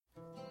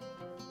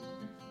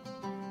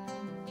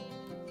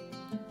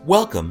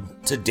Welcome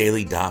to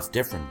Daily Daf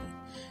Differently,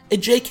 a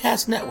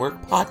JCast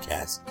Network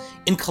podcast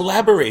in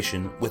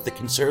collaboration with the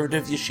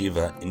Conservative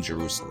Yeshiva in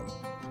Jerusalem.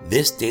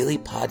 This daily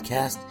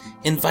podcast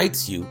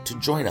invites you to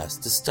join us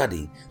to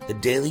study the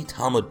daily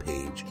Talmud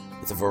page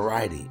with a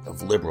variety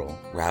of liberal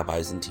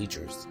rabbis and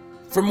teachers.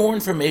 For more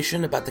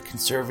information about the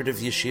Conservative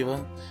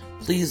Yeshiva,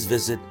 please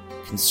visit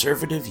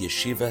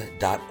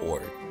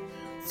conservativeyeshiva.org.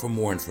 For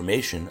more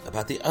information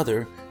about the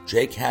other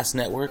JCast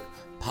Network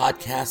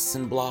podcasts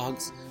and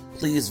blogs,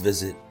 please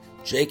visit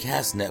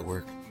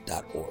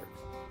jcastnetwork.org.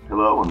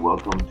 Hello and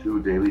welcome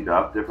to Daily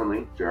Daf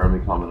Differently. Jeremy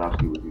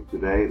Kalmanowski with you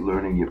today,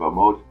 learning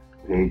Yevamot,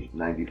 page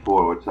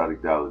 94, or Tzadik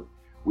Daled.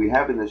 We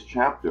have in this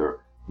chapter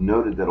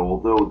noted that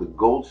although the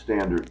gold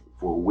standard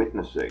for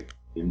witnessing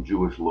in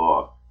Jewish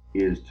law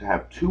is to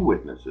have two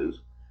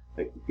witnesses,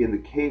 in the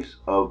case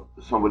of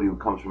somebody who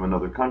comes from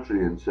another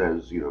country and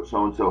says,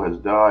 so-and-so has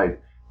died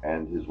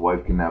and his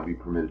wife can now be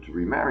permitted to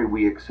remarry,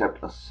 we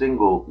accept a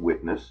single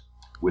witness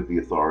with the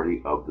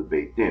authority of the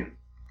Beit Din.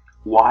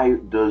 Why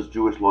does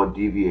Jewish law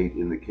deviate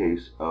in the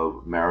case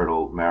of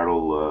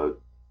marital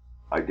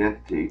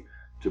identity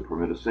to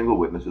permit a single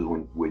witness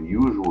when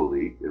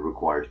usually it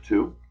requires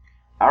two?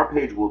 Our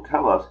page will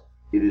tell us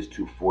it is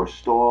to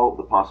forestall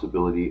the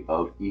possibility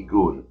of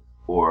igun,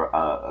 or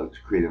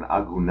to create an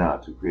aguna,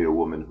 to create a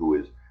woman who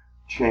is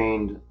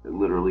chained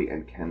literally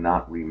and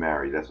cannot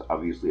remarry. That's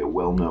obviously a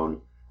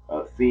well-known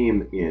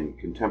theme in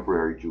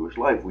contemporary Jewish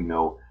life. We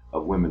know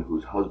of women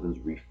whose husbands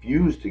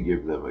refuse to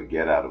give them a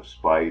get out of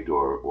spite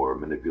or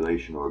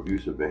manipulation or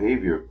abusive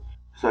behavior.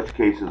 Such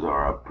cases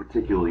are a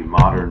particularly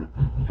modern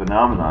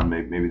phenomenon.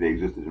 Maybe they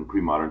existed in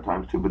pre-modern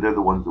times too, but they're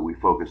the ones that we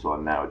focus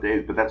on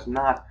nowadays. But that's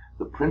not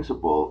the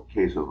principal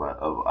case of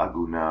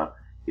aguna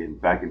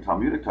back in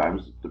Talmudic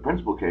times. The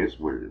principal case,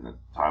 where in a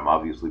time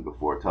obviously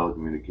before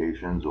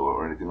telecommunications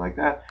or anything like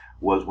that,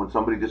 was when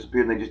somebody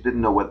disappeared and they just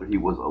didn't know whether he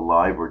was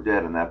alive or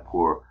dead, and that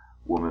poor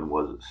woman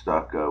was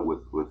stuck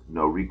with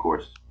no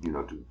recourse,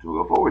 to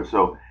go forward.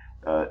 So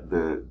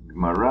the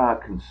Gemara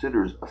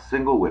considers a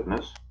single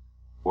witness,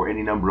 or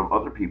any number of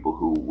other people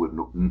who would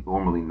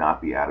normally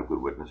not be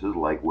adequate witnesses,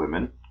 like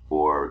women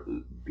or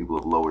people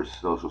of lower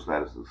social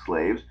status as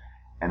slaves,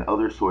 and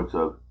other sorts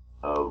of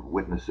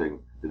witnessing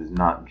that is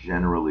not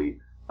generally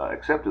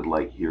accepted,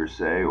 like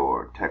hearsay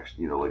or text,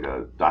 like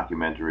a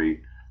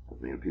documentary,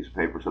 a piece of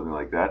paper, something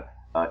like that.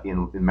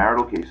 In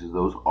marital cases,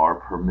 those are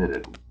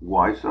permitted.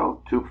 Why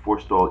so? To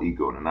forestall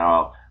igun. And now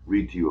I'll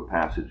read to you a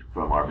passage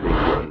from our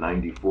page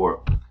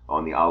 94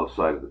 on the Aleph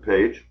side of the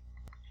page,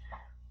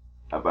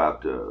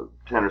 about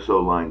 10 or so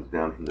lines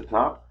down from the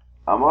top.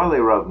 Amar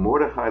le Rav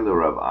Mordechai le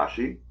Rav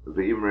Ashi,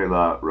 ve'imre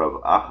la Rav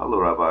Acha le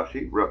Rav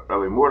Ashi.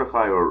 Rabbi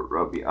Mordechai or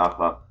Rabbi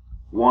Acha,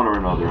 one or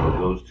another of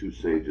those two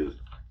sages,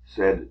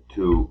 said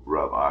to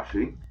Rav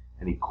Ashi,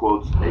 and he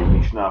quotes a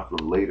Mishnah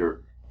from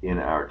later in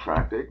our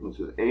tractate, and it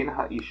says, Ein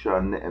ha'isha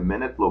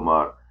ne'emenet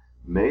lomar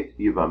meit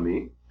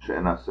yivami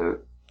she'enaseh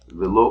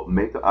velo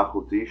meta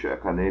achuti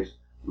she'ekanes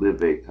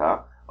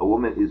leveita. A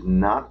woman is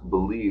not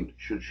believed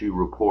should she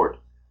report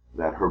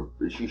that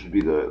she should be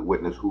the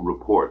witness who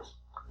reports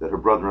that her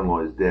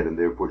brother-in-law is dead, and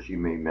therefore she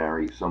may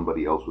marry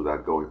somebody else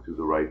without going through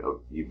the rite of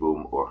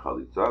yibum or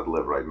chalitza, the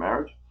levirate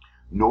marriage.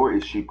 Nor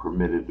is she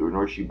permitted,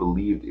 nor is she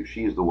believed, if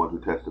she is the one who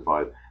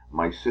testified,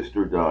 my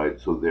sister died,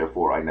 so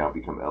therefore I now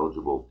become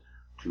eligible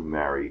to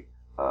marry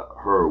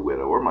her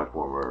widow or my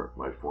former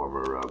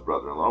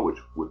brother-in-law,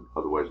 which would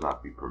otherwise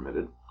not be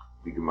permitted.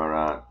 The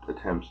Gemara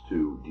attempts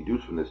to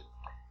deduce from this,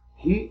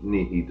 he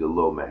nihi de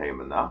lo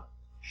mehemana,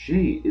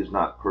 she is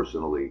not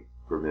personally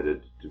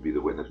permitted to be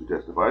the witness who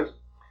testifies.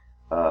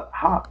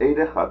 Ha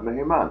edechad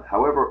meheman.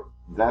 However,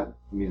 that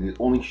means that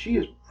only she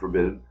is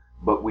forbidden,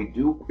 but we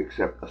do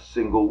accept a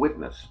single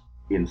witness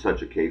in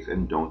such a case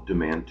and don't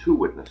demand two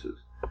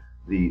witnesses.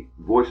 The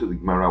voice of the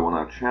Gemara will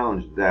not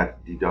challenge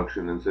that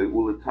deduction and say,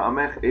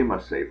 Uletamech ema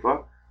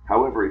seifa.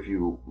 However, if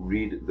you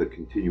read the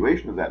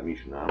continuation of that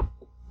Mishnah,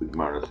 the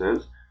Gemara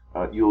says,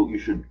 you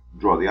should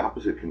draw the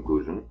opposite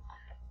conclusion,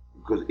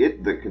 because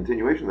the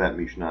continuation of that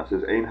Mishnah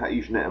says, Ein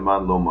ha'ish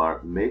ne'eman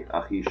lomar met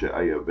achi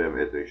she'ayavem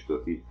et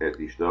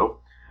ishto,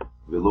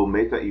 velo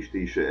meta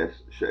ishti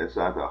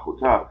she'esat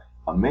achuta.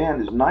 A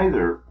man is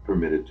neither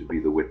permitted to be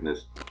the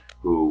witness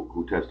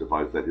who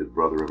testifies that his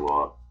brother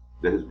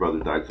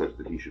died such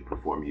that he should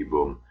perform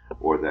yibum,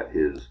 or that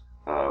his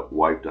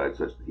wife died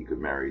such that he could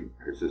marry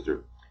her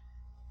sister.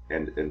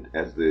 And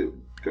as the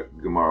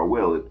Gemara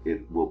will,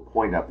 it will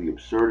point out the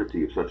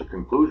absurdity of such a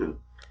conclusion.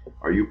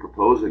 Are you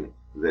proposing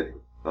that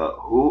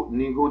hu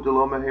nihu de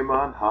lo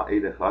meheman ha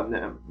edechad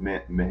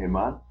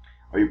meheman?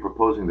 Are you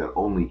proposing that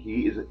only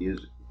he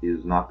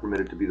is not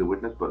permitted to be the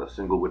witness, but a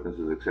single witness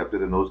is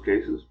accepted in those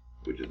cases?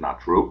 Which is not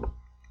true.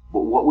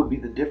 But what would be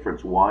the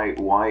difference? Why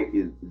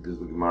does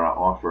the Gemara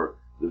offer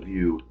the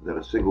view that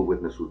a single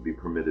witness would be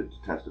permitted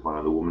to testify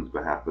on the woman's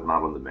behalf, but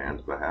not on the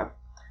man's behalf?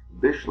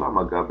 Bishlam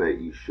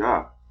agabe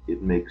isha,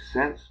 it makes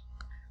sense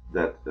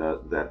that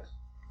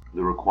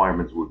the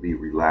requirements would be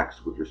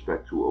relaxed with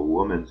respect to a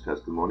woman's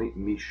testimony,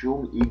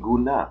 mishum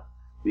iguna,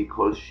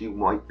 because she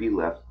might be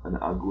left an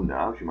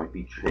aguna, she might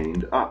be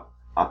chained up.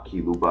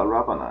 Akilu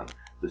barabanan.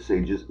 The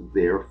sages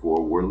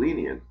therefore were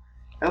lenient.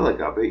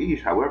 Elagabe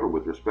ish, however,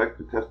 with respect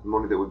to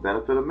testimony that would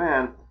benefit a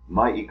man,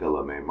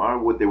 ma'ikala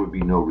meimar, there would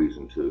be no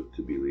reason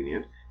to be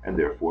lenient, and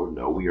therefore,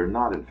 no, we are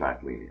not in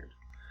fact lenient.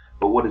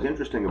 But what is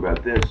interesting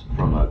about this,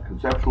 from a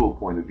conceptual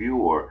point of view,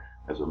 or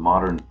as a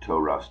modern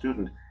Torah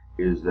student,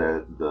 is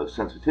that the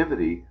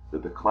sensitivity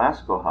that the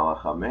classical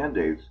halacha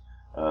mandates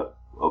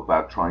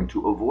about trying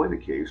to avoid a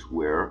case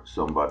where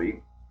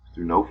somebody,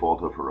 through no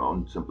fault of her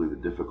own, simply the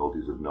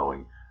difficulties of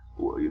knowing,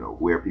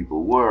 where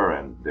people were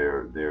and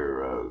their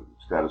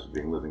status of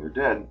being living or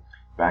dead,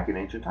 back in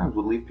ancient times,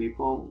 would leave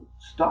people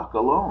stuck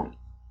alone.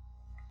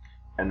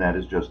 And that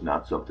is just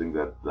not something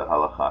that the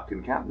halacha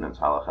can countenance.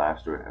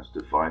 Halacha has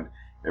to find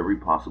every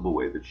possible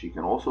way that she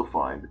can also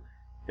find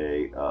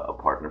a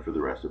partner for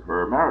the rest of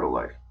her marital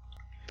life.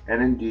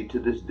 And indeed, to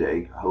this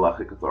day,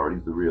 halachic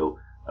authorities, the real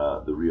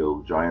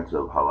giants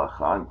of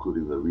halacha,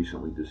 including the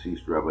recently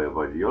deceased Rabbi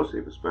Ovadia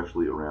Yosef,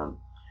 especially around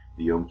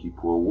the Yom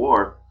Kippur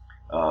War,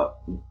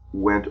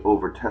 went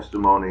over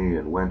testimony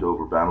and went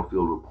over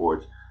battlefield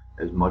reports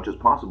as much as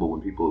possible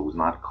when it was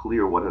not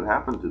clear what had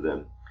happened to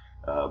them.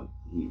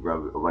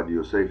 Rabbi Ovadia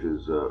Yosef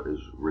is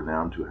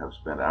renowned to have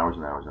spent hours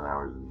and hours and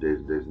hours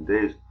and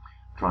days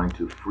trying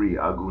to free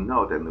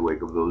agunot in the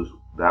wake of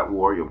that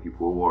war, Yom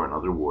Kippur War, and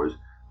other wars,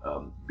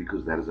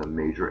 because that is a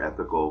major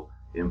ethical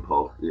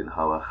impulse in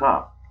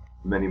halacha.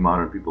 Many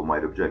modern people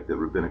might object that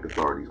rabbinic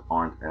authorities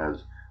aren't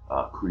as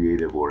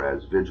creative or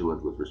as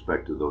vigilant with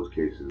respect to those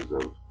cases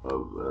of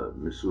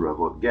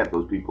misuravot get,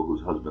 those people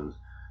whose husbands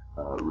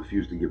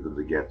refuse to give them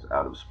the gets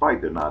out of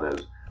spite. The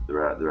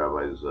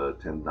rabbis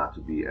tend not to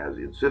be as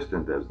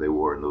insistent as they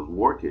were in those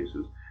war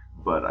cases,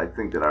 but I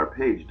think that our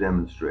page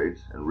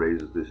demonstrates and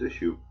raises this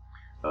issue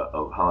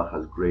of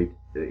halacha's great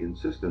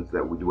insistence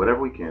that we do whatever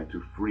we can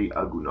to free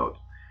agunot.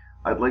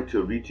 I'd like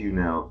to read to you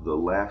now the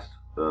last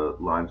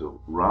lines of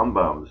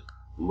Rambam's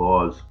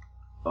laws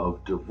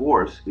of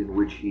divorce, in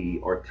which he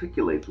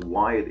articulates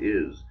why it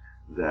is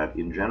that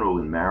in general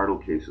in marital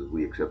cases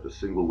we accept a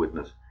single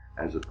witness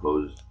as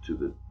opposed to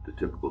the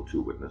typical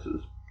two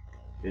witnesses.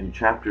 In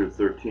chapter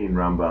 13,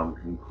 Rambam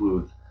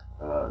concludes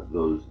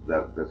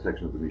that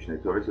section of the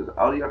Mishneh Torah. It says,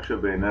 Al yaksha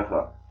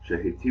beinecha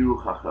shehitiru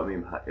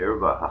chachamim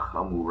ha'erva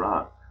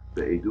hachamura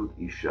be'edut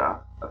isha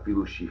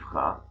afilu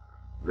shivcha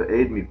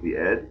ve'ed mipi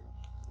ed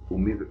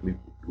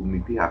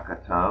umipi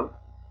hakatav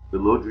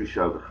v'lo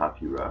drisha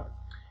v'chakira.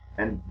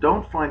 And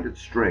don't find it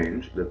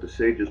strange that the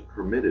sages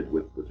permitted,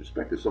 with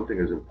respect to something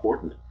as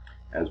important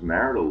as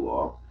marital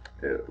law,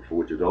 for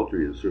which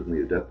adultery is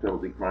certainly a death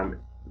penalty crime,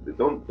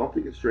 don't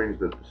think it's strange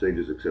that the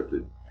sages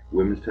accepted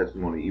women's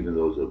testimony, even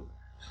those of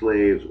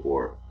slaves,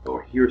 or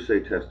hearsay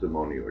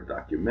testimony, or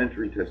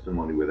documentary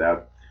testimony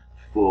without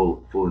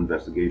full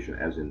investigation,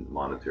 as in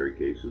monetary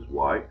cases.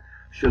 Why?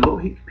 Shelo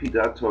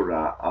hikpida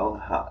Torah al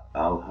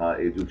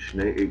ha'edut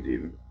shnei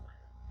edim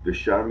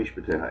v'shar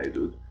mishpatei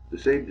ha'edut.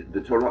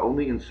 The Torah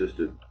only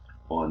insisted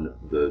on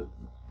the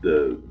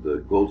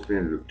gold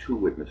standard of two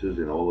witnesses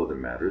in all other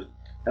matters.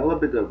 Ela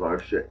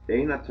b'davar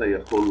she'ein ata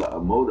yachol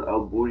la'amod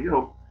al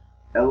buryo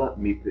ela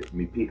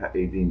mipi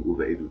ha'edim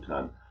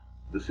uve'edutan.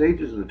 The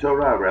sages in the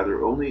Torah,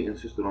 rather, only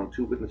insisted on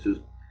two witnesses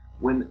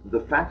when the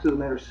facts of the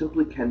matter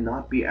simply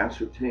cannot be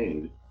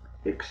ascertained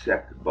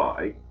except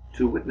by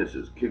two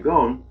witnesses.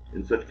 Kigon,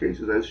 in such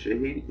cases as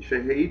shehidu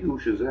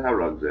shezeh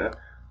haragzeh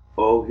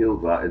o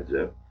hilva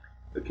etzeh,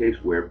 a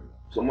case where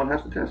someone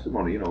has to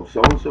testimony,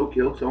 so-and-so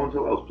killed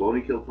so-and-so else,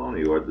 Plony killed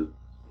Plony, or the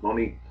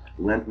Plony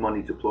lent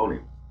money to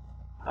Plony.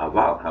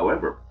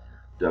 However,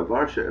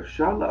 davar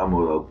she'efshar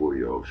la'amod al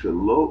buryo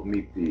shelo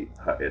mipi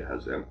ha'ed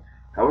hazem.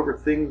 However,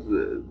 things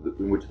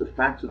in which the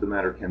facts of the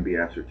matter can be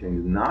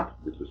ascertained not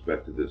with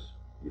respect to this,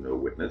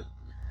 witness,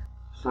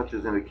 such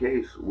as in a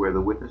case where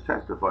the witness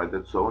testified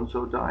that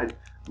so-and-so died,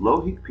 lo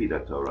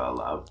hikpida Torah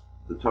alav,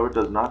 the Torah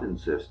does not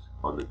insist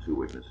on the two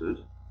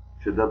witnesses,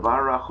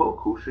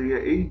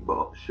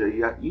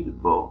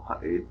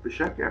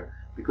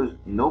 because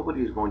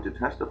nobody is going to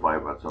testify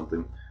about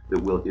something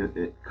that will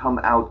come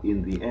out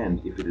in the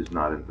end if it is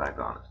not in fact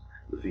honest.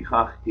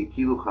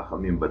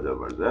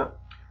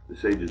 The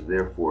sages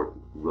therefore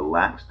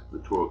relaxed the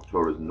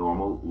Torah's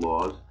normal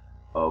laws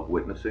of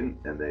witnessing,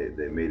 and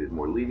they made it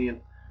more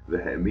lenient. And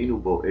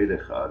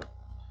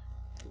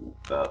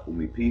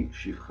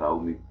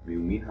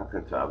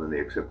they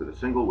accepted a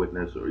single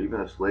witness, or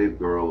even a slave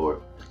girl,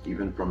 or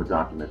even from a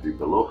documentary,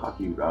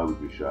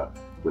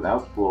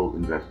 without full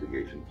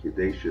investigation,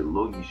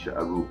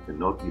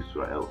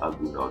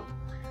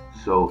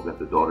 so that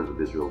the daughters of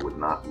Israel would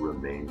not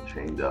remain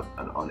chained up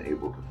and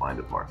unable to find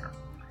a partner.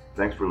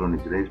 Thanks for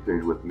learning today's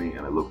page with me,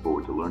 and I look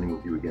forward to learning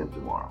with you again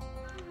tomorrow.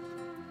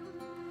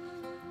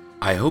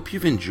 I hope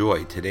you've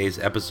enjoyed today's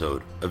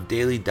episode of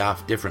Daily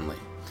Daf Differently,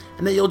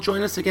 and that you'll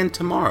join us again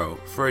tomorrow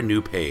for a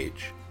new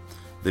page.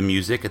 The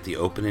music at the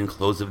open and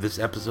close of this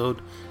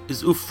episode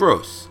is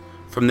Ufros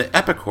from the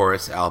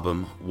Epichorus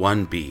album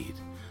One Bead,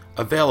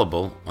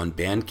 available on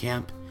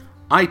Bandcamp,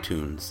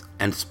 iTunes,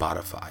 and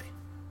Spotify.